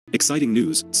Exciting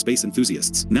news, space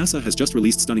enthusiasts. NASA has just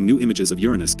released stunning new images of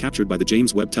Uranus captured by the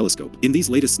James Webb Telescope. In these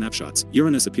latest snapshots,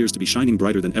 Uranus appears to be shining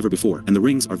brighter than ever before, and the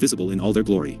rings are visible in all their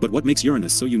glory. But what makes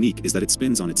Uranus so unique is that it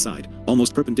spins on its side,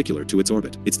 almost perpendicular to its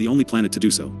orbit. It's the only planet to do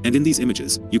so. And in these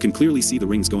images, you can clearly see the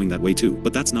rings going that way too.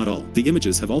 But that's not all. The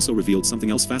images have also revealed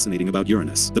something else fascinating about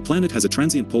Uranus. The planet has a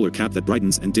transient polar cap that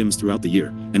brightens and dims throughout the year,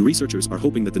 and researchers are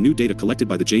hoping that the new data collected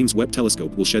by the James Webb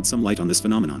Telescope will shed some light on this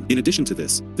phenomenon. In addition to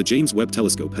this, the James Webb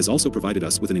Telescope has also provided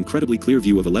us with an incredibly clear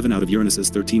view of 11 out of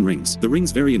Uranus's 13 rings. The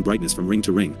rings vary in brightness from ring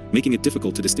to ring, making it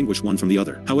difficult to distinguish one from the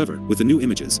other. However, with the new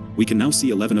images, we can now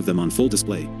see 11 of them on full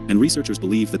display, and researchers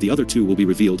believe that the other two will be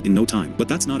revealed in no time. But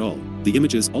that's not all. The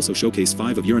images also showcase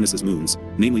 5 of Uranus's moons,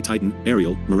 namely Titan,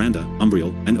 Ariel, Miranda,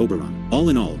 Umbriel, and Oberon. All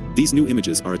in all, these new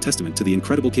images are a testament to the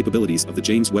incredible capabilities of the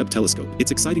James Webb Telescope.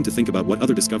 It's exciting to think about what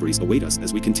other discoveries await us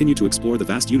as we continue to explore the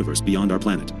vast universe beyond our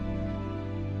planet.